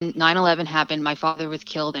when 9/11 happened, my father was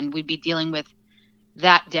killed, and we'd be dealing with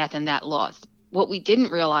that death and that loss. What we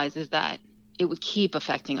didn't realize is that it would keep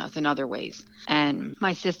affecting us in other ways. And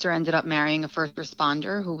my sister ended up marrying a first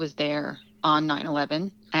responder who was there on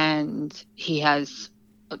 9/11, and he has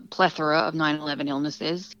a plethora of 9/11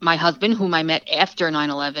 illnesses. My husband, whom I met after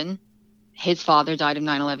 9/11, his father died of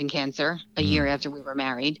 9/11 cancer a year after we were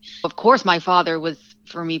married. Of course, my father was,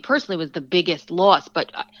 for me personally, was the biggest loss,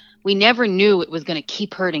 but we never knew it was going to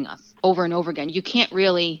keep hurting us over and over again. You can't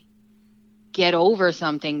really get over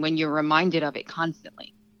something when you're reminded of it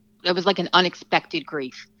constantly. It was like an unexpected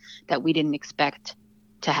grief that we didn't expect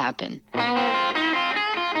to happen.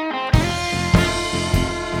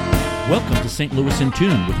 Welcome to St. Louis in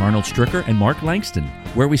Tune with Arnold Stricker and Mark Langston,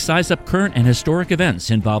 where we size up current and historic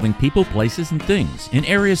events involving people, places, and things in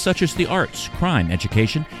areas such as the arts, crime,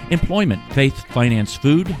 education, employment, faith, finance,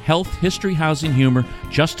 food, health, history, housing, humor,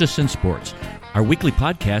 justice, and sports. Our weekly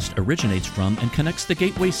podcast originates from and connects the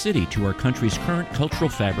gateway city to our country's current cultural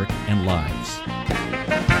fabric and lives.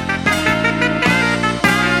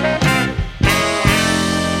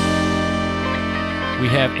 We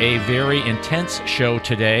have a very intense show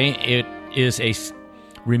today. It is a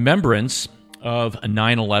remembrance of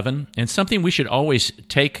 9/11 and something we should always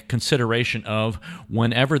take consideration of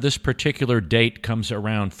whenever this particular date comes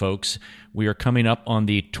around, folks. We are coming up on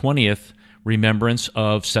the 20th remembrance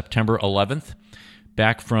of September 11th,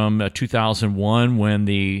 back from 2001 when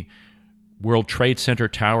the World Trade Center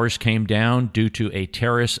towers came down due to a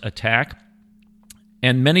terrorist attack.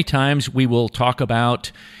 And many times we will talk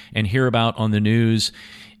about and hear about on the news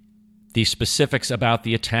the specifics about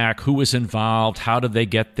the attack, who was involved, how did they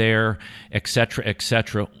get there, etc.,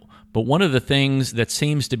 etc. But one of the things that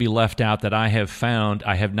seems to be left out that I have found,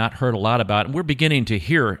 I have not heard a lot about, and we're beginning to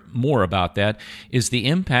hear more about that, is the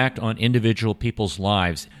impact on individual people's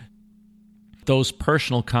lives. Those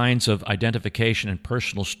personal kinds of identification and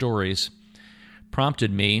personal stories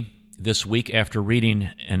prompted me this week, after reading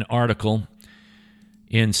an article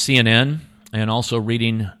in CNN and also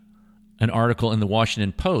reading an article in the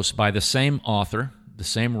Washington Post by the same author, the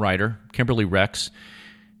same writer, Kimberly Rex.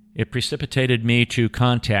 It precipitated me to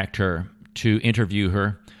contact her, to interview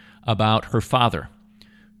her about her father,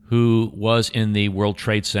 who was in the World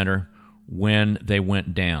Trade Center when they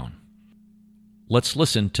went down. Let's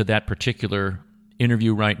listen to that particular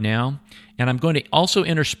interview right now, and I'm going to also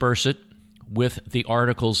intersperse it with the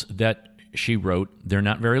articles that she wrote. They're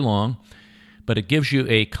not very long, but it gives you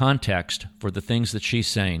a context for the things that she's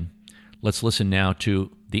saying. Let's listen now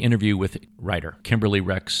to the interview with writer Kimberly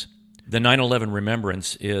Rex. The 9/11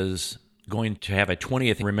 remembrance is going to have a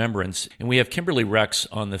 20th remembrance, and we have Kimberly Rex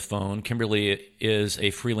on the phone. Kimberly is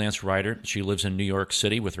a freelance writer. She lives in New York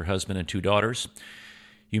City with her husband and two daughters.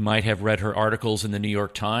 You might have read her articles in the New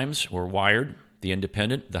York Times or Wired, The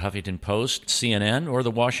Independent, The Huffington Post, CNN, or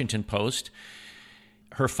The Washington Post.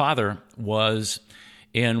 Her father was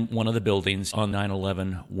in one of the buildings on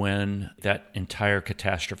 9/11 when that entire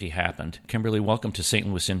catastrophe happened. Kimberly, welcome to St.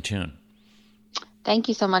 Louis in Tune. Thank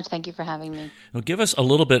you so much. Thank you for having me. Well, give us a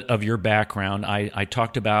little bit of your background. I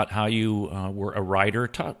talked about how you were a writer.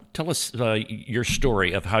 Tell us your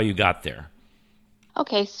story of how you got there.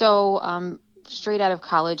 Okay, so straight out of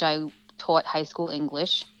college, I taught high school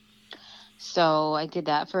English. So I did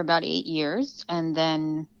that for about 8 years, and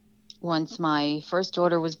then once my first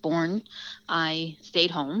daughter was born, I stayed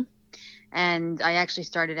home, and I actually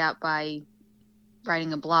started out by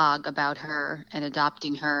writing a blog about her and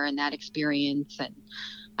adopting her and that experience. And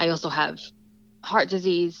I also have heart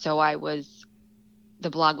disease, so the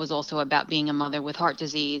blog was also about being a mother with heart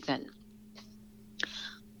disease and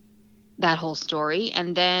that whole story.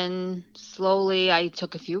 And then slowly I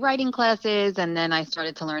took a few writing classes, and then I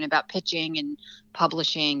started to learn about pitching and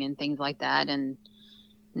publishing and things like that. And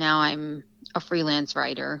now I'm a freelance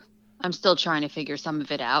writer. I'm still trying to figure some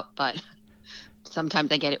of it out, but sometimes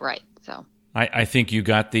I get it right. So I think you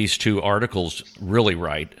got these two articles really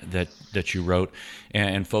right that you wrote.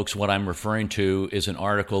 And folks, what I'm referring to is an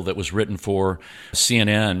article that was written for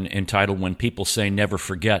CNN entitled "When People Say Never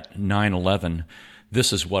Forget 9/11,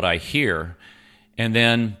 This Is What I Hear." And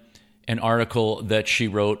then an article that she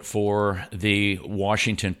wrote for the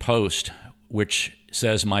Washington Post, which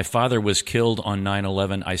says, "My father was killed on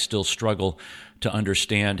 9/11. I still struggle to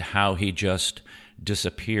understand how he just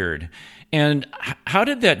disappeared." And how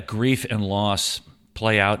did that grief and loss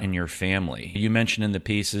play out in your family? You mentioned in the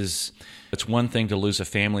pieces, it's one thing to lose a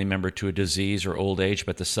family member to a disease or old age,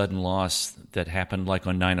 but the sudden loss that happened like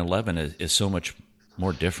on 9/11 is so much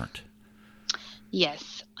more different.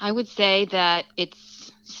 Yes, I would say that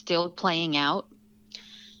it's still playing out.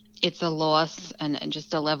 It's a loss and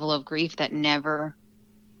just a level of grief that never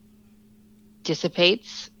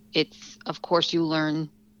dissipates. It's, of course, you learn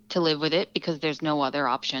to live with it because there's no other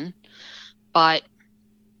option. But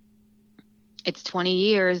it's 20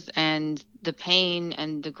 years, and the pain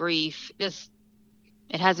and the grief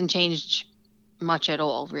it hasn't changed much at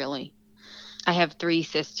all, really. I have 3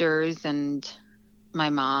 sisters and my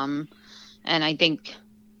mom, and I think,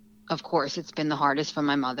 of course, it's been the hardest for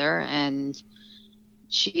my mother, and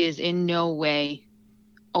she is in no way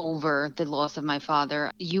over the loss of my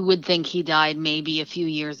father. You would think he died maybe a few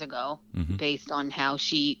years ago, based on how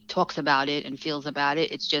she talks about it and feels about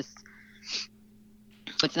it. It's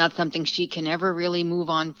not something she can ever really move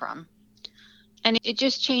on from. And it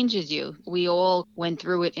just changes you. We all went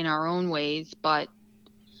through it in our own ways, but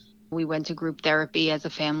we went to group therapy as a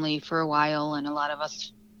family for a while, and a lot of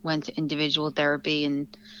us went to individual therapy, and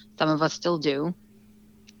some of us still do.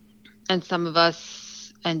 And some of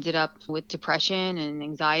us ended up with depression and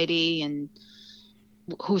anxiety, and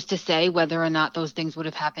who's to say whether or not those things would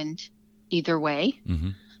have happened either way.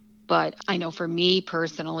 But I know for me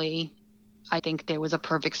personally, I think there was a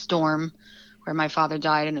perfect storm where my father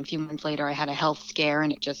died, and a few months later I had a health scare,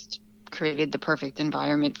 and it just created the perfect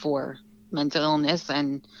environment for mental illness.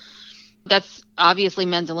 And that's obviously,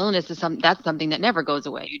 mental illness that's something that never goes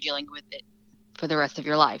away. You're dealing with it for the rest of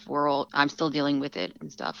your life. I'm still dealing with it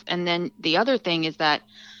and stuff. And then the other thing is that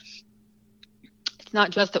it's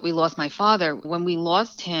not just that we lost my father. When we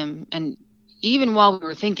lost him, and even while we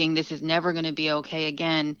were thinking this is never going to be okay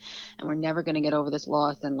again, and we're never going to get over this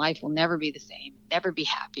loss, and life will never be the same, never be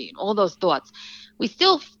happy, and all those thoughts, we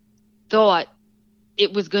still thought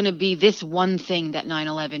it was going to be this one thing that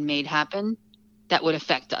 9/11 made happen that would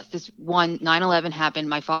affect us. This one, 9/11 happened,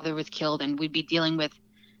 my father was killed, and we'd be dealing with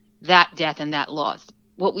that death and that loss.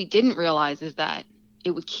 What we didn't realize is that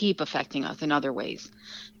it would keep affecting us in other ways.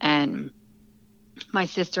 And my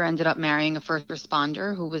sister ended up marrying a first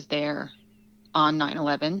responder who was there on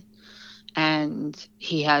 9/11, and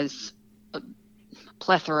he has a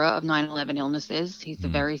plethora of 9/11 illnesses. He's a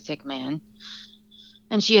very sick man,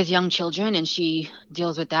 and she has young children, and she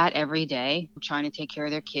deals with that every day, trying to take care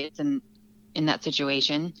of their kids and in that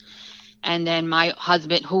situation. And then my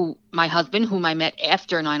husband, whom I met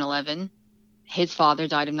after 9/11, his father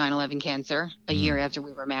died of 9/11 cancer a year after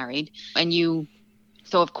we were married.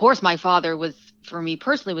 So of course my father was, for me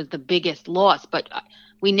personally, was the biggest loss, but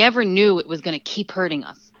we never knew it was going to keep hurting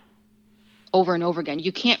us over and over again.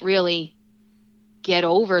 You can't really get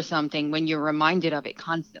over something when you're reminded of it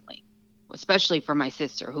constantly, especially for my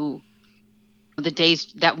sister, who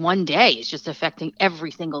that one day is just affecting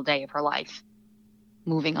every single day of her life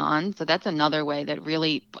moving on. So that's another way that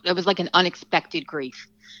really, it was like an unexpected grief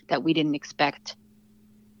that we didn't expect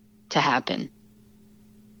to happen.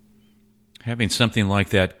 Having something like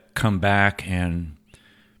that come back and,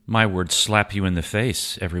 my word, slap you in the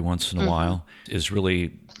face every once in a while is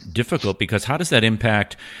really difficult, because how does that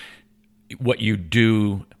impact what you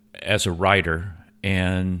do as a writer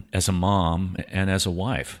and as a mom and as a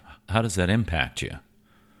wife? How does that impact you?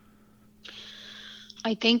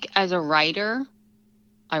 I think as a writer,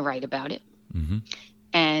 I write about it.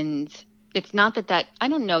 And it's not that I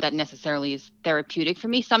don't know that necessarily is therapeutic for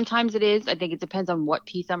me. Sometimes it is. I think it depends on what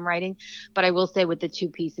piece I'm writing. But I will say, with the 2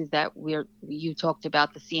 pieces that you talked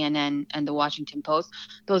about, the CNN and the Washington Post,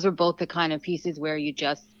 those are both the kind of pieces where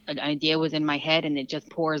an idea was in my head and it just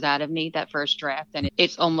pours out of me, that first draft. And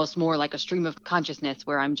it's almost more like a stream of consciousness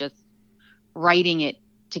where I'm just writing it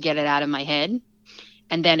to get it out of my head.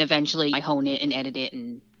 And then eventually I hone it and edit it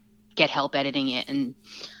and get help editing it and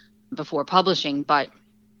before publishing. But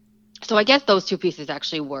so I guess those 2 pieces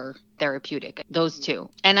actually were therapeutic, those 2.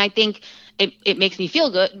 And I think it makes me feel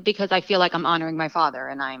good, because I feel like I'm honoring my father,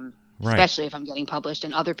 and especially if I'm getting published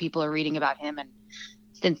and other people are reading about him. And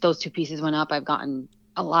since those 2 pieces went up, I've gotten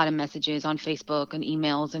a lot of messages on Facebook and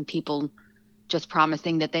emails, and people just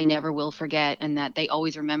promising that they never will forget, and that they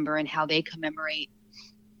always remember, and how they commemorate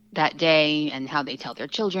that day and how they tell their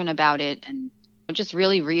children about it, and just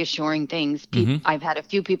really reassuring things. I've had a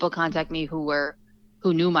few people contact me who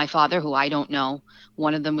knew my father, who I don't know.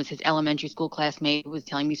 One of them was his elementary school classmate, who was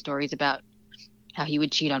telling me stories about how he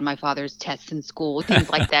would cheat on my father's tests in school. Things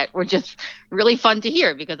like that were just really fun to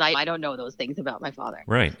hear, because I don't know those things about my father.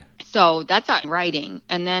 Right. So that's not writing.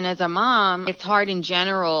 And then as a mom, it's hard in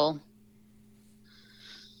general,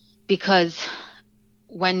 because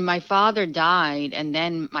when my father died and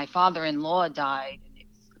then my father-in-law died, and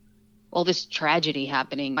it's all this tragedy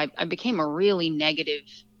happening, I became a really negative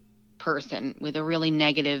person with a really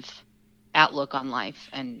negative outlook on life.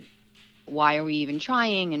 And why are we even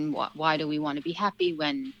trying? And why do we want to be happy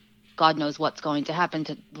when God knows what's going to happen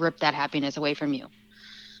to rip that happiness away from you?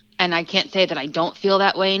 And I can't say that I don't feel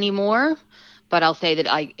that way anymore, But I'll say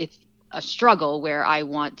that it's a struggle where I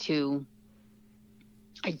don't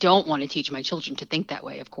want to teach my children to think that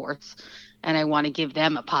way, of course. And I want to give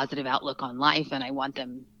them a positive outlook on life. And I want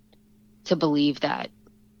them to believe that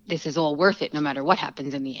this is all worth it no matter what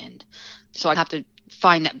happens in the end. So I have to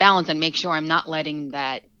find that balance and make sure I'm not letting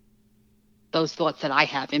those thoughts that I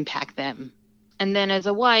have impact them. And then as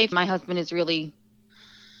a wife, my husband is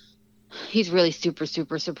he's really super,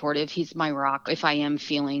 super supportive. He's my rock. If I am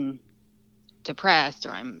feeling depressed,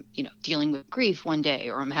 or I'm, dealing with grief one day,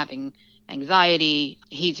 or I'm having anxiety,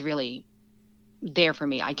 he's really there for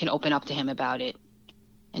me. I can open up to him about it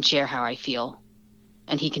and share how I feel,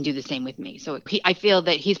 and he can do the same with me. So I feel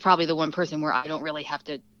that he's probably the one person where I don't really have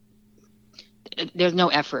to, there's no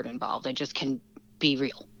effort involved. I just can be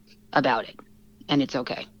real about it, and it's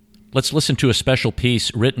okay. Let's listen to a special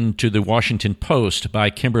piece written to the Washington Post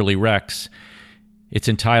by Kimberly Rex. It's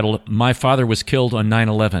entitled, "My Father Was Killed on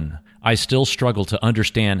 9/11. I Still Struggle to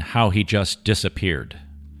Understand How He Just Disappeared."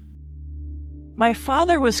 My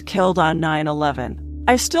father was killed on 9/11.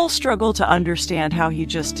 I still struggle to understand how he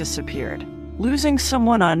just disappeared. Losing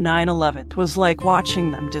someone on 9/11 was like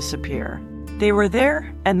watching them disappear. They were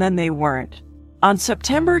there, and then they weren't. On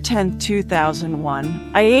September 10,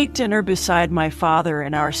 2001, I ate dinner beside my father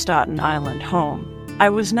in our Staten Island home. I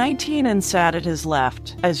was 19 and sat at his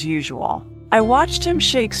left, as usual. I watched him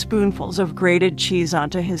shake spoonfuls of grated cheese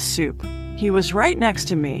onto his soup. He was right next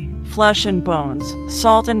to me, flesh and bones,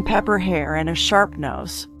 salt and pepper hair, and a sharp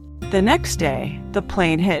nose. The next day, the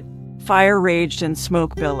plane hit. Fire raged and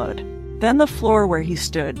smoke billowed. Then the floor where he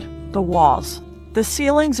stood, the walls, the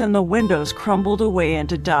ceilings and the windows crumbled away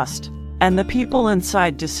into dust, and the people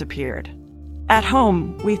inside disappeared. At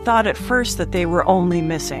home, we thought at first that they were only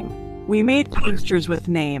missing. We made posters with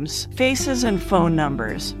names, faces, and phone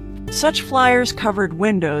numbers. Such flyers covered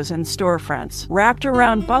windows and storefronts, wrapped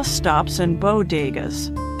around bus stops and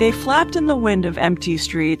bodegas. They flapped in the wind of empty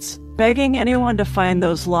streets, begging anyone to find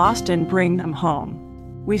those lost and bring them home.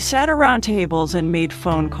 We sat around tables and made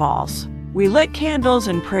phone calls. We lit candles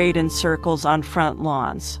and prayed in circles on front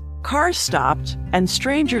lawns. Cars stopped, and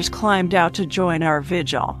strangers climbed out to join our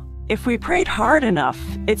vigil. If we prayed hard enough,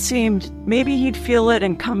 it seemed maybe he'd feel it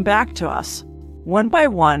and come back to us. One by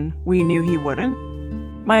one, we knew he wouldn't.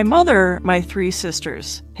 My mother, my 3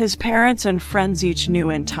 sisters, his parents and friends each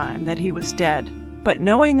knew in time that he was dead, but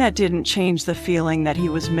knowing that didn't change the feeling that he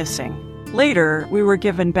was missing. Later, we were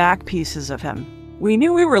given back pieces of him. We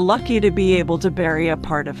knew we were lucky to be able to bury a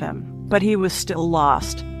part of him, but he was still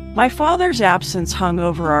lost. My father's absence hung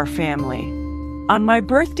over our family. On my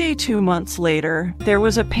birthday 2 months later, there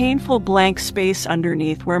was a painful blank space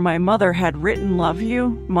underneath where my mother had written "Love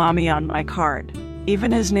you, Mommy" on my card.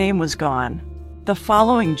 Even his name was gone. The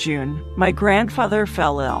following June, my grandfather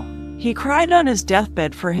fell ill. He cried on his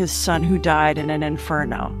deathbed for his son who died in an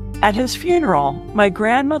inferno. At his funeral, my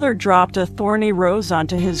grandmother dropped a thorny rose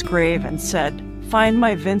onto his grave and said, "Find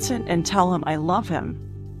my Vincent and tell him I love him."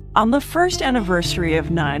 On the first anniversary of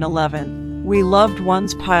 9/11, we loved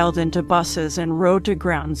ones piled into buses and rode to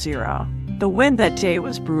Ground Zero. The wind that day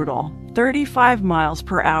was brutal, 35 miles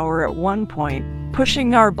per hour at one point,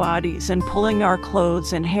 pushing our bodies and pulling our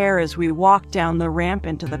clothes and hair as we walked down the ramp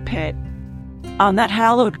into the pit. On that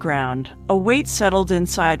hallowed ground, a weight settled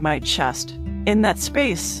inside my chest. In that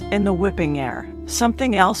space, in the whipping air,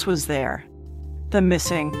 something else was there. The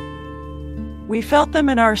missing. We felt them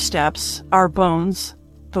in our steps, our bones,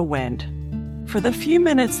 the wind. For the few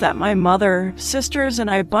minutes that my mother, sisters, and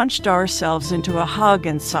I bunched ourselves into a hug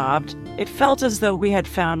and sobbed, it felt as though we had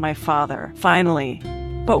found my father, finally.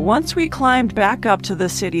 But once we climbed back up to the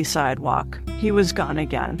city sidewalk, he was gone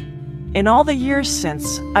again. In all the years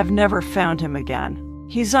since, I've never found him again.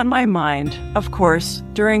 He's on my mind, of course,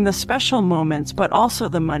 during the special moments, but also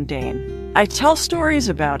the mundane. I tell stories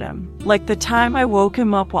about him, like the time I woke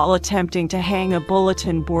him up while attempting to hang a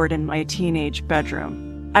bulletin board in my teenage bedroom.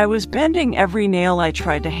 I was bending every nail I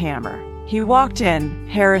tried to hammer. He walked in,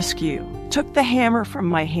 hair askew, took the hammer from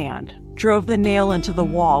my hand, drove the nail into the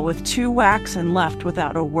wall with 2 whacks and left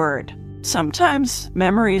without a word. Sometimes,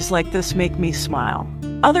 memories like this make me smile.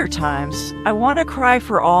 Other times, I want to cry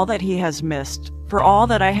for all that he has missed, for all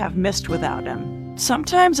that I have missed without him.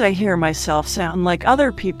 Sometimes I hear myself sound like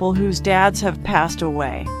other people whose dads have passed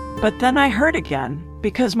away. But then I hurt again,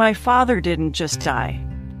 because my father didn't just die.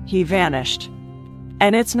 He vanished.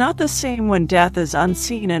 And it's not the same when death is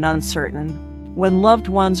unseen and uncertain, when loved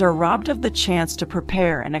ones are robbed of the chance to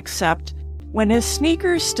prepare and accept, when his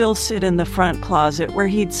sneakers still sit in the front closet where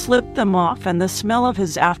he'd slipped them off and the smell of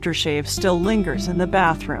his aftershave still lingers in the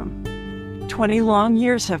bathroom. 20 long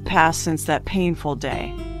years have passed since that painful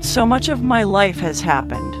day. So much of my life has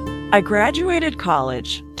happened. I graduated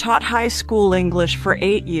college, taught high school English for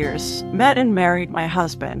 8 years, met and married my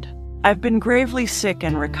husband. I've been gravely sick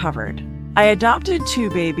and recovered. I adopted 2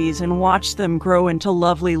 babies and watched them grow into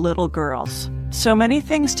lovely little girls. So many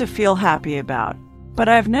things to feel happy about. But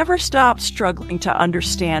I've never stopped struggling to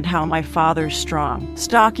understand how my father's strong,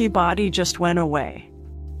 stocky body just went away.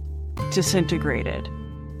 Disintegrated.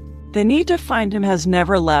 The need to find him has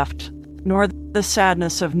never left, nor the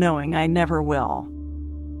sadness of knowing I never will.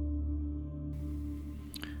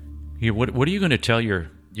 Yeah, what are you going to tell your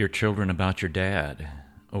children about your dad?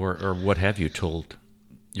 Or what have you told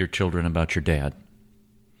your children about your dad?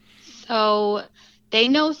 So they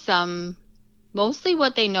know some. Mostly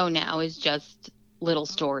what they know now is just little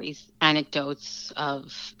stories, anecdotes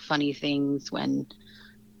of funny things when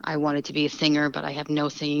I wanted to be a singer, but I have no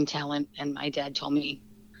singing talent. And my dad told me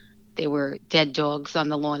they were dead dogs on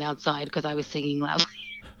the lawn outside because I was singing loudly.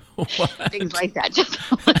 Things like that. Just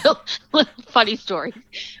little funny stories.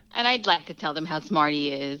 And I'd like to tell them how smart he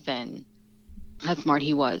is and how smart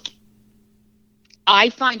he was. I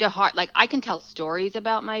find it hard, like I can tell stories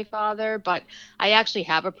about my father, but I actually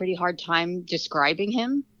have a pretty hard time describing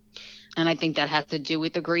him. And I think that has to do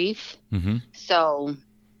with the grief. Mm-hmm. So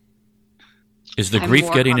is the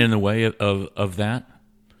grief getting in the way of that?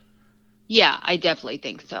 Yeah, I definitely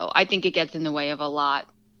think so. I think it gets in the way of a lot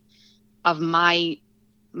of my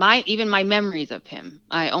even my memories of him.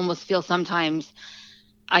 I almost feel sometimes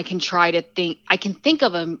I can think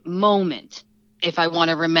of a moment if I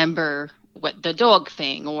want to remember what the dog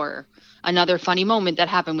thing or another funny moment that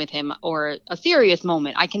happened with him or a serious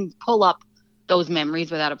moment. I can pull up those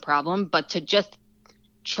memories without a problem, but to just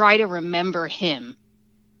try to remember him,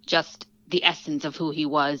 just the essence of who he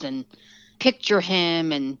was and picture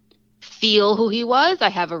him and feel who he was, I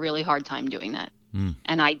have a really hard time doing that.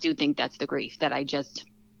 And I do think that's the grief, that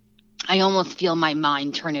I almost feel my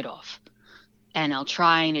mind turn it off. And I'll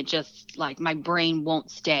try and it just like my brain won't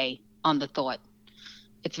stay on the thought.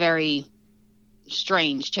 It's very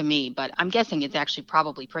strange to me, but I'm guessing it's actually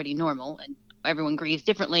probably pretty normal and everyone grieves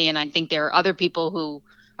differently. And I think there are other people who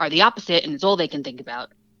are the opposite and it's all they can think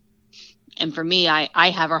about. And for me, I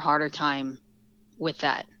have a harder time with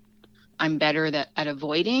that. I'm better at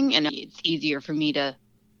avoiding, and it's easier for me to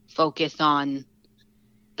focus on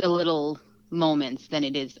the little moments than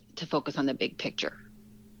it is to focus on the big picture.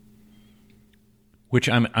 Which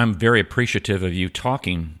I'm very appreciative of you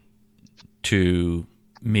talking to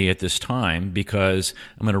me at this time, because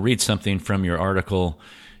I'm going to read something from your article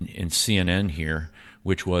in CNN here,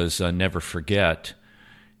 which was Never Forget.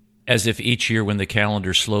 As if each year when the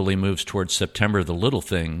calendar slowly moves towards September, the little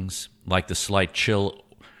things, like the slight chill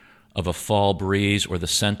of a fall breeze or the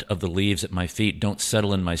scent of the leaves at my feet, don't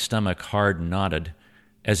settle in my stomach hard and knotted,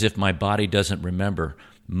 as if my body doesn't remember.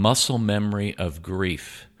 Muscle memory of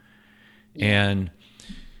grief. And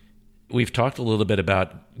we've talked a little bit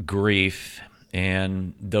about grief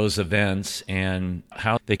and those events and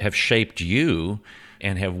how they have shaped you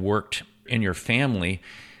and have worked in your family.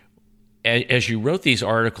 As you wrote these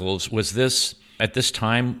articles, was this, at this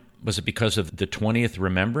time, was it because of the 20th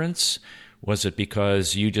remembrance? Was it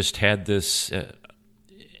because you just had this,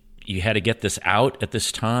 you had to get this out at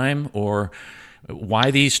this time? Or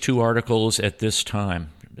why these 2 articles at this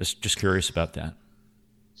time? Just curious about that.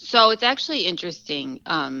 So it's actually interesting.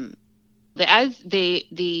 The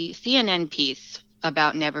CNN piece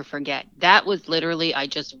about Never Forget, that was literally, I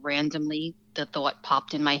just randomly, the thought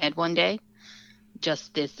popped in my head one day.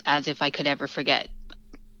 Just this, as if I could ever forget.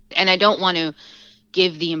 And I don't want to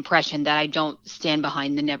give the impression that I don't stand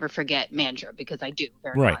behind the Never Forget mantra, because I do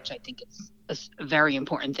very much. I think it's a very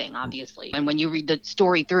important thing, obviously. And when you read the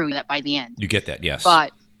story through that by the end, you get that, yes.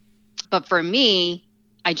 But for me,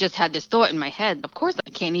 I just had this thought in my head. Of course,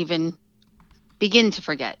 I can't even begin to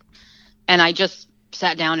forget. And I just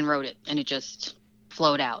sat down and wrote it, and it just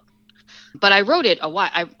flowed out. But I wrote it a while.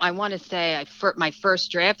 I want to say my first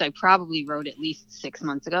draft, I probably wrote at least 6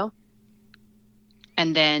 months ago.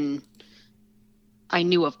 And then I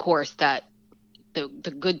knew, of course, that the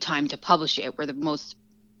good time to publish it, where the most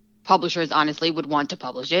publishers honestly would want to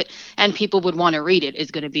publish it and people would want to read it, is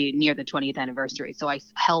going to be near the 20th anniversary. So I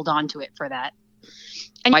held on to it for that.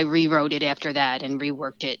 And I rewrote it after that and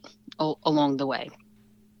reworked it along the way.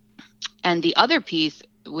 And the other piece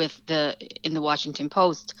in the Washington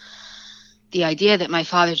Post, the idea that my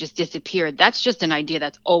father just disappeared, that's just an idea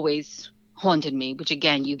that's always haunted me, which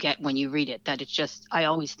again, you get when you read it, that it's just, I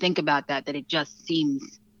always think about that it just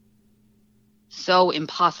seems so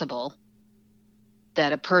impossible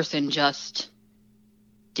that a person just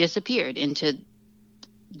disappeared into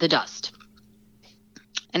the dust.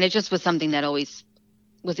 And it just was something that always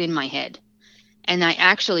was in my head. And I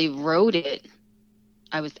actually wrote it.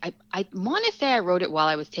 I want to say I wrote it while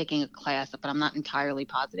I was taking a class, but I'm not entirely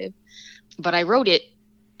positive. But I wrote it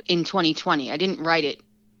in 2020. I didn't write it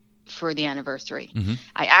for the anniversary. Mm-hmm.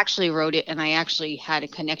 I actually wrote it, and I actually had a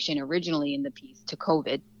connection originally in the piece to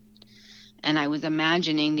COVID. And I was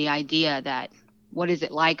imagining the idea that what is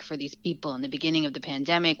it like for these people in the beginning of the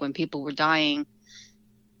pandemic when people were dying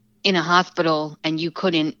in a hospital and you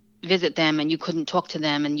couldn't visit them and you couldn't talk to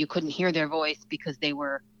them and you couldn't hear their voice because they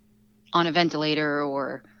were on a ventilator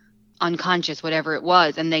or unconscious, whatever it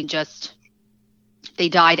was. And they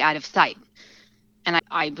died out of sight. And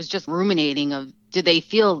I was just ruminating of, do they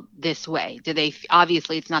feel this way?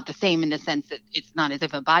 Obviously it's not the same in the sense that it's not as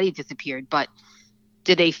if a body disappeared, but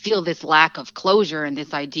do they feel this lack of closure and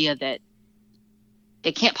this idea that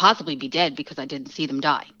they can't possibly be dead because I didn't see them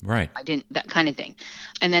die? Right. That kind of thing.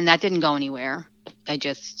 And then that didn't go anywhere. I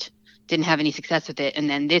just didn't have any success with it. And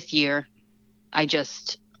then this year I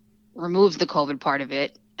just removed the COVID part of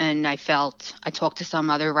it. And I talked to some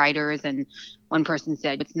other writers, and one person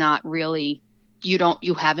said, it's not really,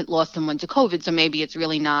 you haven't lost someone to COVID. So maybe it's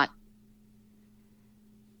really not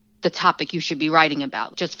the topic you should be writing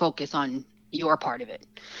about. Just focus on your part of it.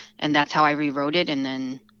 And that's how I rewrote it. And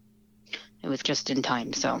then it was just in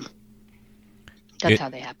time. So that's how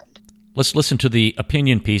they happened. Let's listen to the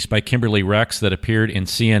opinion piece by Kimberly Rex that appeared in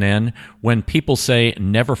CNN. When people say,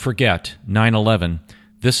 never forget 9/11,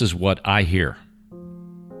 this is what I hear.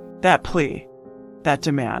 That plea, that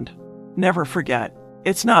demand, never forget.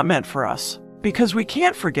 It's not meant for us. Because we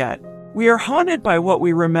can't forget. We are haunted by what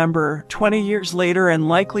we remember 20 years later and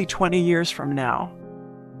likely 20 years from now.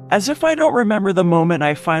 As if I don't remember the moment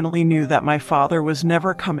I finally knew that my father was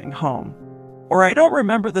never coming home. Or I don't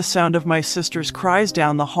remember the sound of my sister's cries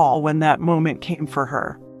down the hall when that moment came for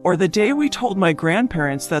her. Or the day we told my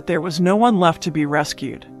grandparents that there was no one left to be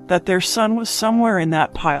rescued, that their son was somewhere in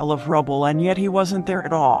that pile of rubble and yet he wasn't there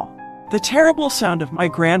at all. The terrible sound of my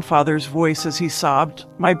grandfather's voice as he sobbed,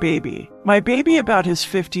 my baby about his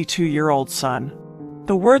 52-year-old son.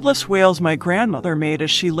 The wordless wails my grandmother made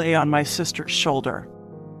as she lay on my sister's shoulder.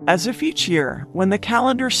 As if each year, when the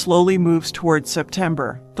calendar slowly moves towards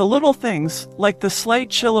September, the little things, like the slight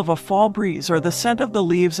chill of a fall breeze or the scent of the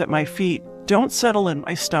leaves at my feet, don't settle in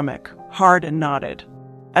my stomach, hard and knotted.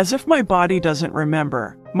 As if my body doesn't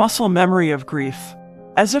remember, muscle memory of grief.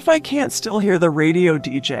 As if I can't still hear the radio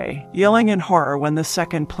DJ yelling in horror when the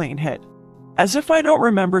second plane hit. As if I don't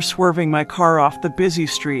remember swerving my car off the busy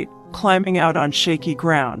street, climbing out on shaky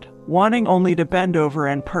ground, wanting only to bend over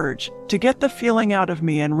and purge, to get the feeling out of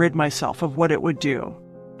me and rid myself of what it would do.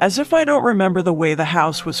 As if I don't remember the way the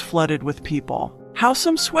house was flooded with people, how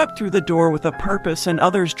some swept through the door with a purpose and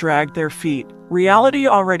others dragged their feet, reality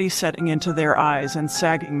already setting into their eyes and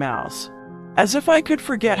sagging mouths. As if I could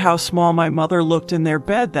forget how small my mother looked in their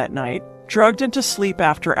bed that night, drugged into sleep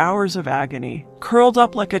after hours of agony, curled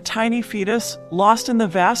up like a tiny fetus, lost in the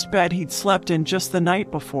vast bed he'd slept in just the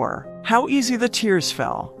night before. How easy the tears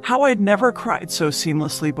fell, how I'd never cried so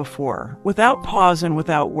seamlessly before, without pause and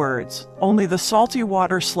without words, only the salty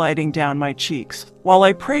water sliding down my cheeks, while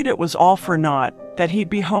I prayed it was all for naught, that he'd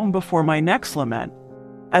be home before my next lament.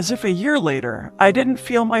 As if a year later, I didn't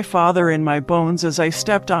feel my father in my bones as I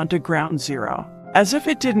stepped onto ground zero. As if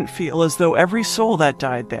it didn't feel as though every soul that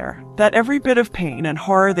died there, that every bit of pain and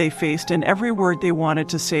horror they faced and every word they wanted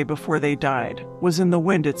to say before they died, was in the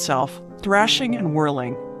wind itself, thrashing and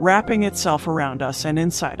whirling, wrapping itself around us and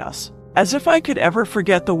inside us. As if I could ever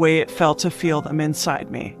forget the way it felt to feel them inside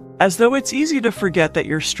me. As though it's easy to forget that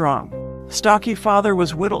you're strong. Stocky father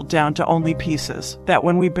was whittled down to only pieces, that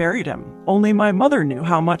when we buried him, only my mother knew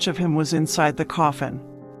how much of him was inside the coffin.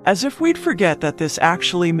 As if we'd forget that this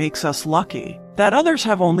actually makes us lucky, that others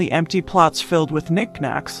have only empty plots filled with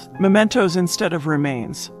knickknacks, mementos instead of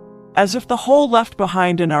remains. As if the hole left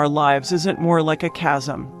behind in our lives isn't more like a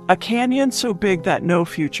chasm, a canyon so big that no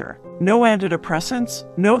future, no antidepressants,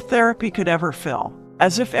 no therapy could ever fill.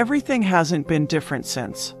 As if everything hasn't been different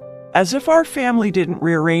since. As if our family didn't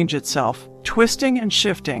rearrange itself, twisting and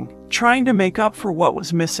shifting, trying to make up for what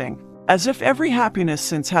was missing. As if every happiness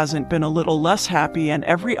since hasn't been a little less happy and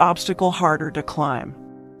every obstacle harder to climb.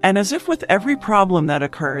 And as if with every problem that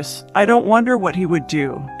occurs, I don't wonder what he would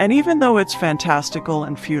do, and even though it's fantastical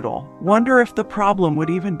and futile, wonder if the problem would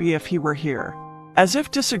even be if he were here. As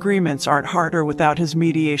if disagreements aren't harder without his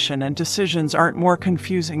mediation and decisions aren't more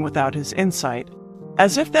confusing without his insight.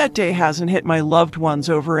 As if that day hasn't hit my loved ones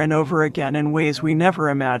over and over again in ways we never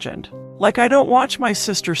imagined. Like I don't watch my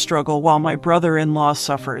sister struggle while my brother-in-law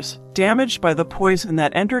suffers, damaged by the poison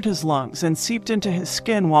that entered his lungs and seeped into his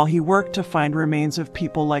skin while he worked to find remains of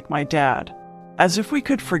people like my dad. As if we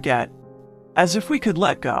could forget. as if we could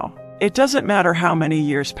let go. It doesn't matter how many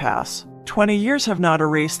years pass. 20 years have not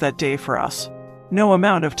erased that day for us. No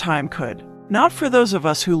amount of time could. Not for those of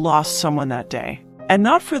us who lost someone that day. And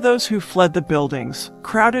not for those who fled the buildings,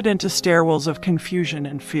 crowded into stairwells of confusion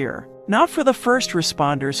and fear. Not for the first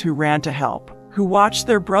responders who ran to help, who watched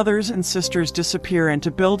their brothers and sisters disappear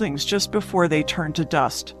into buildings just before they turned to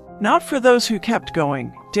dust. Not for those who kept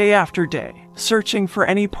going, day after day, searching for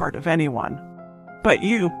any part of anyone. But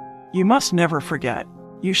you must never forget.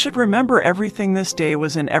 You should remember everything this day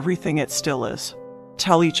was and everything it still is.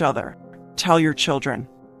 Tell each other. Tell your children.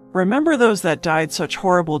 Remember those that died such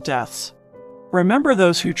horrible deaths. Remember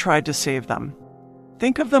those who tried to save them.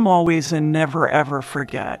 Think of them always and never ever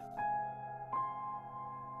forget.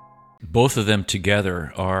 Both of them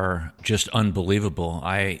together are just unbelievable.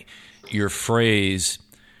 Your phrase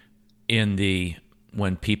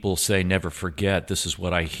when people say never forget, this is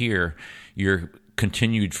what I hear. Your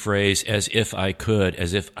continued phrase, as if I could,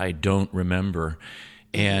 as if I don't remember.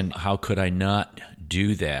 And how could I not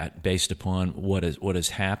do that based upon what has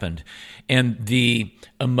happened? And the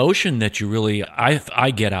emotion that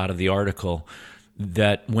I get out of the article,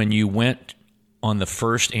 that when you went on the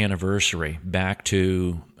first anniversary back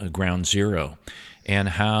to Ground Zero, and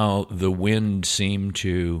how the wind seemed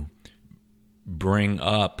to bring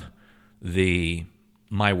up the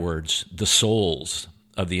souls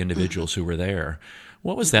of the individuals who were there.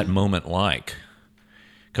 What was that moment like?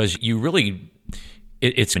 Because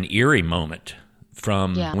it's an eerie moment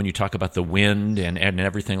from when you talk about the wind and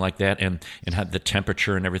everything like that, and how the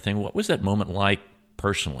temperature and everything. What was that moment like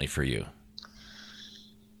personally for you?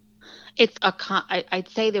 I'd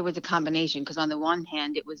say there was a combination, because on the one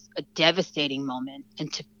hand, it was a devastating moment,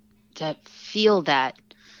 and to feel that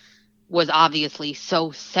was obviously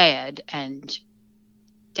so sad and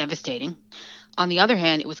devastating. On the other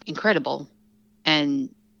hand, it was incredible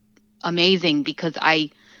and amazing, because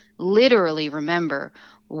I literally remember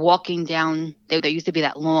walking down. There used to be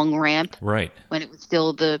that long ramp, right, when it was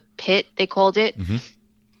still the pit, they called it. Mm-hmm.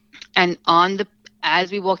 And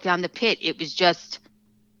as we walked down the pit, it was just,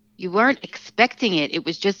 you weren't expecting it. It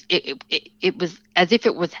was just, it was as if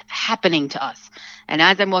it was happening to us. And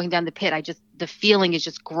as I'm walking down the pit, the feeling is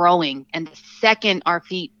just growing. And the second our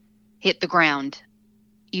feet hit the ground,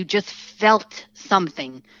 you just felt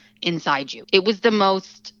something inside you. It was the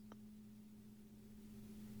most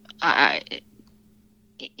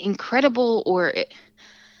incredible,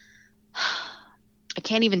 I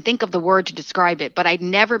can't even think of the word to describe it, but I'd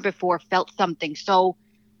never before felt something so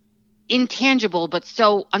intangible, but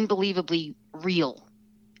so unbelievably real,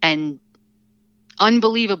 and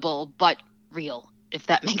unbelievable, but real, if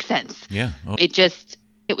that makes sense. Yeah. Oh.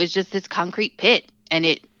 It was just this concrete pit,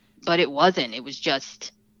 but it wasn't. It was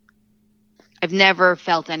just, I've never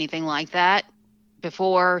felt anything like that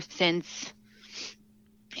before, since.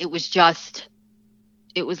 It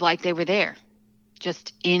was like they were there,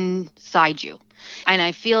 just inside you. And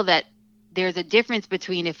I feel that there's a difference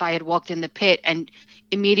between if I had walked in the pit and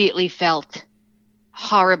immediately felt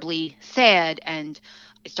horribly sad and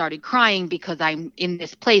I started crying because I'm in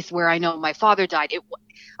this place where I know my father died.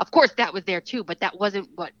 Of course, that was there too, but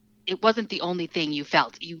it wasn't the only thing you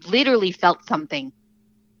felt. You literally felt something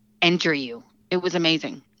enter you. It was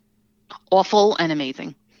amazing. Awful and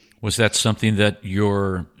amazing. Was that something that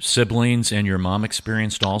your siblings and your mom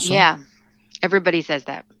experienced also? Yeah. Everybody says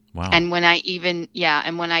that. Wow. And when I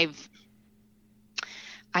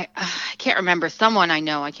can't remember, someone I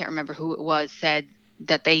know, I can't remember who it was, said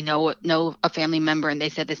that they know a family member, and they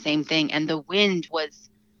said the same thing. And the wind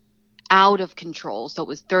was out of control. So it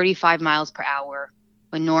was 35 miles per hour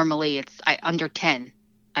when normally it's under 10,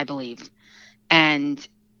 I believe. And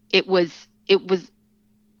it was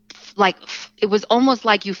almost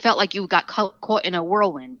like you felt like you got caught in a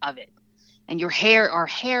whirlwind of it, and our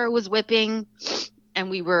hair was whipping, and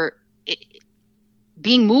we were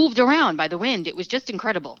being moved around by the wind. It was just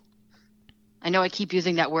incredible. I know I keep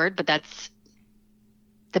using that word, but that's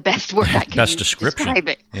the best word I can best description. Describe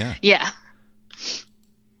it. Yeah.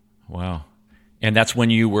 Wow. And that's when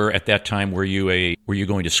you were, at that time, were you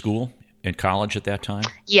going to school in college at that time?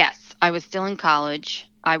 Yes, I was still in college.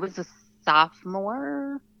 I was a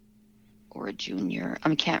sophomore or a junior.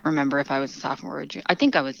 I can't remember if I was a sophomore or a junior. I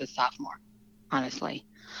think I was a sophomore, honestly.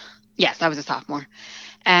 Yes, I was a sophomore.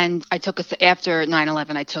 And after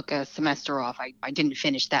 9/11, I took a semester off. I didn't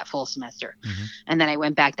finish that full semester. Mm-hmm. And then I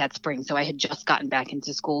went back that spring. So I had just gotten back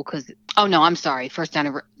into school I'm sorry.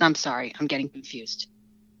 I'm sorry. I'm getting confused.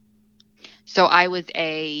 So I was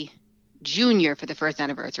a junior for the first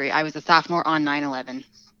anniversary. I was a sophomore on 9/11,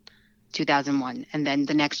 2001. And then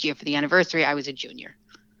the next year for the anniversary, I was a junior.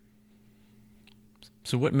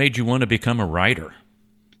 So what made you want to become a writer?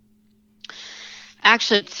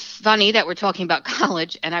 Actually, it's funny that we're talking about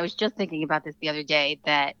college, and I was just thinking about this the other day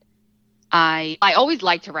that I always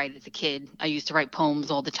liked to write as a kid. I used to write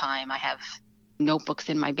poems all the time. I have notebooks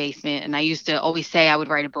in my basement, and I used to always say I would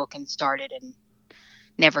write a book and start it and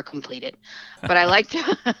never complete it. But I like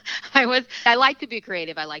to I like to be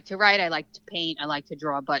creative. I like to write, I like to paint, I like to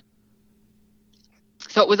draw, but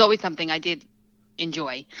so it was always something I did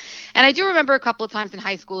enjoy. And I do remember a couple of times in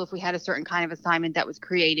high school, if we had a certain kind of assignment that was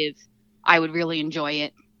creative, I would really enjoy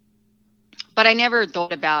it. But I never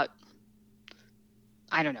thought about,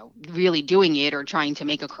 I don't know, really doing it or trying to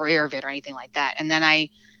make a career of it or anything like that. And then I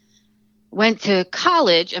went to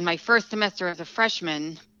college, and my first semester as a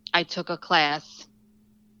freshman, I took a class.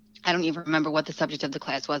 I don't even remember what the subject of the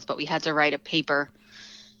class was, but we had to write a paper.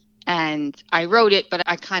 And I wrote it, but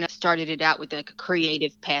I kind of started it out with like a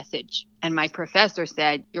creative passage. And my professor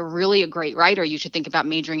said, "You're really a great writer. You should think about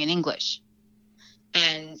majoring in English."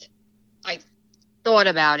 And I thought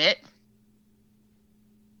about it,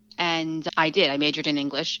 and I did. I majored in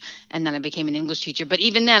English, and then I became an English teacher. But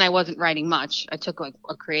even then, I wasn't writing much. I took like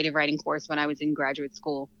a creative writing course when I was in graduate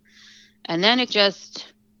school. And then it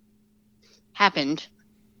just happened.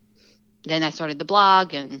 Then I started the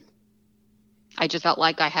blog, and I just felt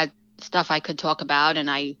like I had stuff I could talk about,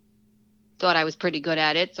 and I thought I was pretty good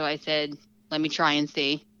at it. So I said, let me try and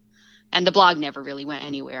see. And the blog never really went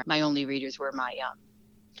anywhere. My only readers were my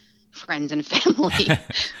friends and family.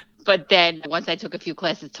 But then once I took a few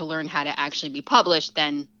classes to learn how to actually be published,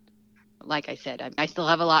 then, like I said, I still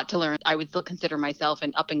have a lot to learn. I would still consider myself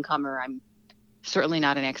an up-and-comer. I'm certainly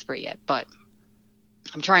not an expert yet, but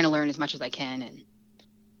I'm trying to learn as much as I can. And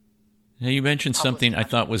now, you mentioned something I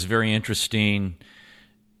thought was very interesting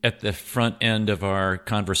at the front end of our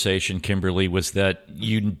conversation, Kimberly, was that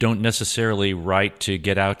you don't necessarily write to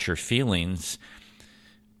get out your feelings,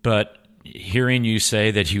 but hearing you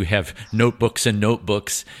say that you have notebooks and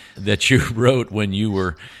notebooks that you wrote when you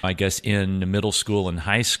were, I guess, in middle school and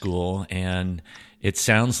high school, and it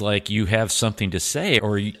sounds like you have something to say,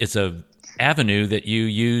 or it's a avenue that you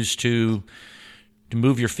use to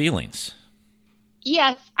move your feelings.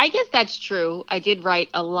 yes, I guess that's true. I did write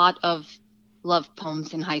a lot of love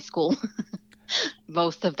poems in high school.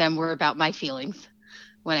 Most of them were about my feelings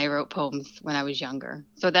when I wrote poems when I was younger.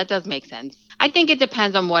 So that does make sense. I think it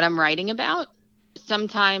depends on what I'm writing about.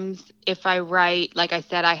 Sometimes if I write, like I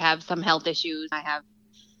said, I have some health issues.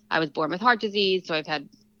 I was born with heart disease, so I've had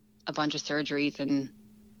a bunch of surgeries and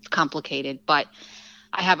it's complicated, but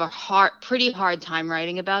I have a pretty hard time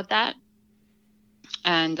writing about that.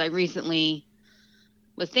 And I recently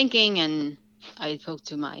was thinking, and I spoke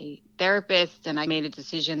to my therapist, and I made a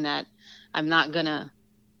decision that I'm not going to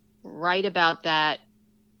write about that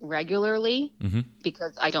regularly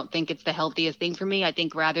because I don't think it's the healthiest thing for me. I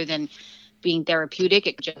think rather than being therapeutic,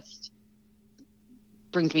 it just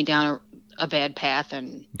brings me down a bad path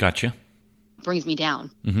and Gotcha. brings me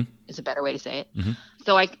down is a better way to say it. Mm-hmm.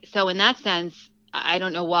 So in that sense, I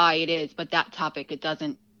don't know why it is, but that topic, it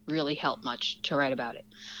doesn't really help much to write about it.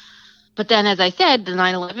 But then, as I said, the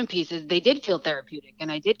 9/11 pieces, they did feel therapeutic,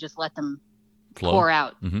 and I did just let them pour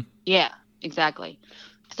out. Yeah, exactly.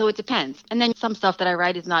 So it depends. And then some stuff that I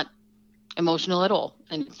write is not emotional at all,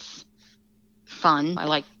 and it's fun.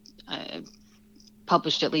 I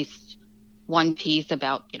published at least one piece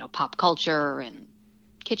about, pop culture and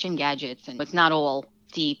kitchen gadgets, and it's not all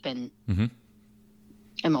deep and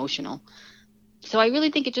emotional. So I really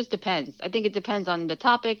think it just depends. I think it depends on the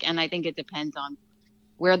topic, and I think it depends on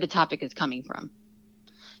where the topic is coming from.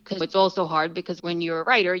 Because it's also hard because when you're a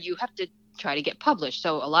writer, you have to try to get published.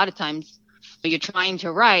 So a lot of times you're trying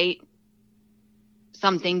to write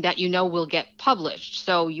something that will get published.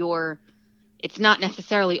 So it's not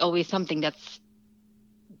necessarily always something that's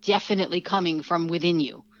definitely coming from within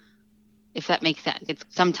you, if that makes sense. It's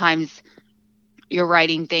sometimes you're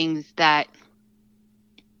writing things that,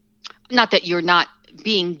 not that you're not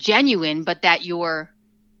being genuine, but that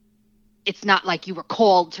it's not like you were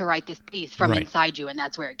called to write this piece from inside you and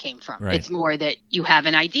that's where it came from. Right. It's more that you have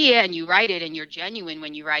an idea and you write it and you're genuine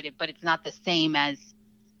when you write it, but it's not the same as,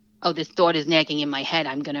 oh, this thought is nagging in my head.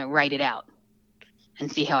 I'm going to write it out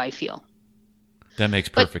and see how I feel. That makes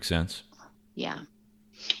perfect sense. Yeah.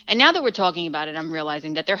 And now that we're talking about it, I'm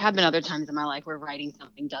realizing that there have been other times in my life where writing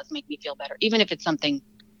something does make me feel better. Even if it's something,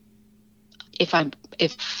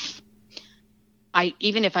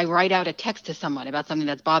 even if I write out a text to someone about something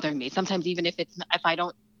that's bothering me, sometimes even if I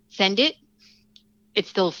don't send it, it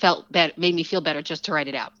still made me feel better just to write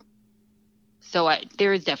it out. So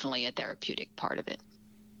there is definitely a therapeutic part of it.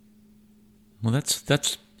 Well, that's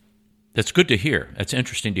good to hear. That's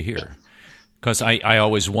interesting to hear. Because I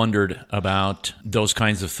always wondered about those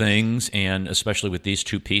kinds of things, and especially with these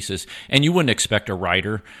two pieces. And you wouldn't expect a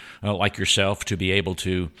writer like yourself to be able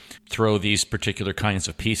to throw these particular kinds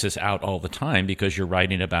of pieces out all the time, because you're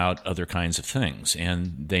writing about other kinds of things.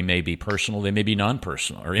 And they may be personal, they may be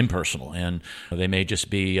non-personal or impersonal, and they may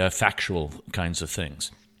just be factual kinds of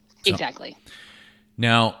things. So, exactly.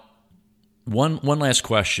 Now, one last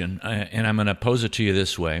question, and I'm going to pose it to you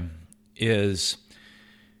this way, is...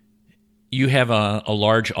 You have a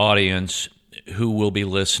large audience who will be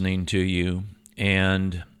listening to you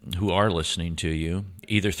and who are listening to you,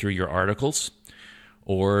 either through your articles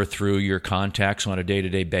or through your contacts on a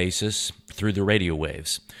day-to-day basis, through the radio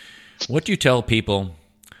waves. What do you tell people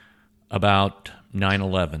about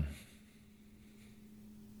 9/11?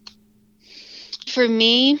 For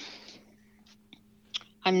me,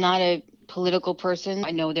 I'm not a political person.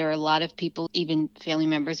 I know there are a lot of people, even family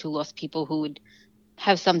members who lost people, who would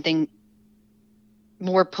have something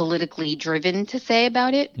more politically driven to say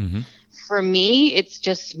about it. Mm-hmm. For me, it's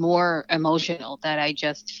just more emotional, that I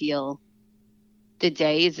just feel the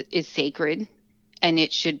day is sacred and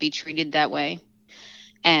it should be treated that way.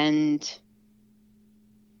 And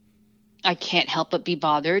I can't help but be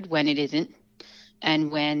bothered when it isn't,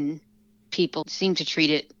 and when people seem to treat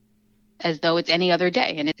it as though it's any other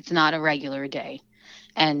day, and it's not a regular day.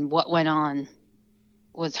 And what went on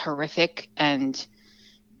was horrific and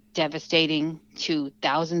devastating to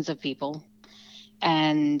thousands of people,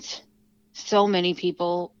 and so many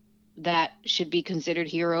people that should be considered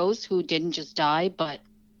heroes who didn't just die but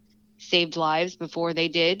saved lives before they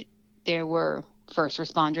did. There were first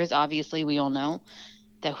responders, obviously, we all know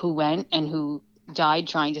that, who went and who died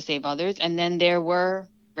trying to save others, and then there were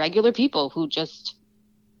regular people who just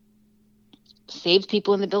saved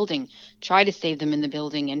people in the building, tried to save them in the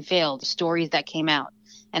building and failed. Stories that came out,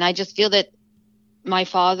 and I just feel that my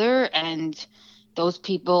father and those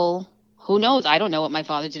people, who knows? I don't know what my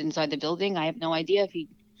father did inside the building. I have no idea if he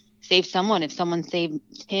saved someone, if someone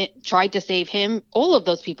tried to save him. All of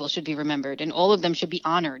those people should be remembered, and all of them should be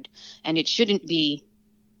honored. And it shouldn't be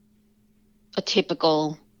a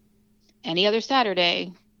typical any other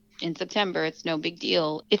Saturday in September. It's no big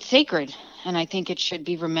deal. It's sacred, and I think it should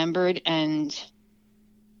be remembered, and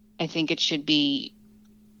I think it should be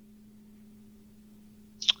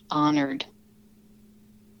honored.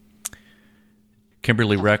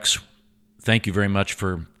 Kimberly Rex, thank you very much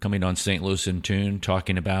for coming on St. Louis in Tune,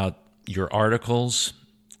 talking about your articles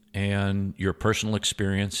and your personal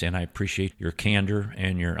experience, and I appreciate your candor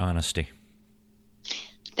and your honesty.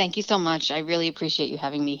 Thank you so much. I really appreciate you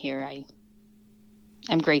having me here.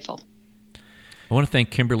 I'm grateful. I want to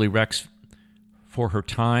thank Kimberly Rex for her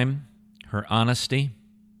time, her honesty,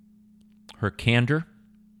 her candor,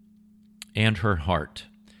 and her heart.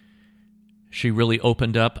 She really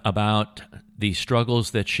opened up about the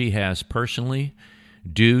struggles that she has personally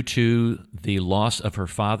due to the loss of her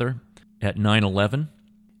father at 9/11,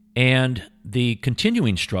 and the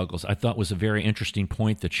continuing struggles. I thought was a very interesting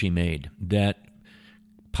point that she made, that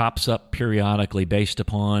pops up periodically based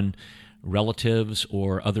upon relatives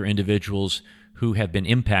or other individuals who have been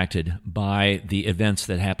impacted by the events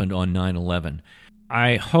that happened on 9/11.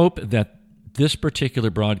 I hope that this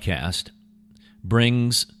particular broadcast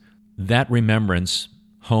brings that remembrance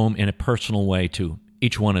home in a personal way to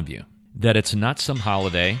each one of you, that it's not some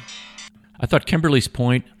holiday. I thought Kimberly's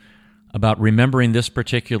point about remembering this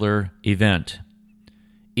particular event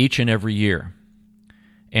each and every year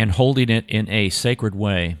and holding it in a sacred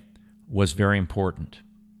way was very important.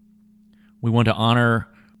 We want to honor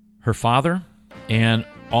her father and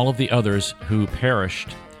all of the others who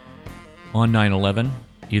perished on 9/11,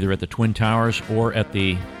 either at the Twin Towers or at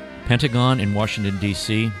the Pentagon in Washington,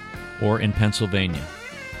 D.C., or in Pennsylvania.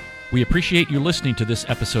 We appreciate you listening to this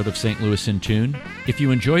episode of St. Louis in Tune. If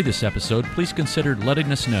you enjoyed this episode, please consider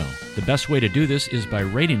letting us know. The best way to do this is by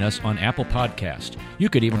rating us on Apple Podcast. You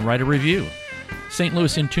could even write a review. St.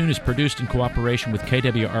 Louis in Tune is produced in cooperation with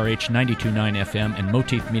KWRH 92.9 FM and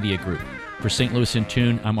Motif Media Group. For St. Louis in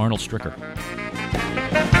Tune, I'm Arnold Stricker.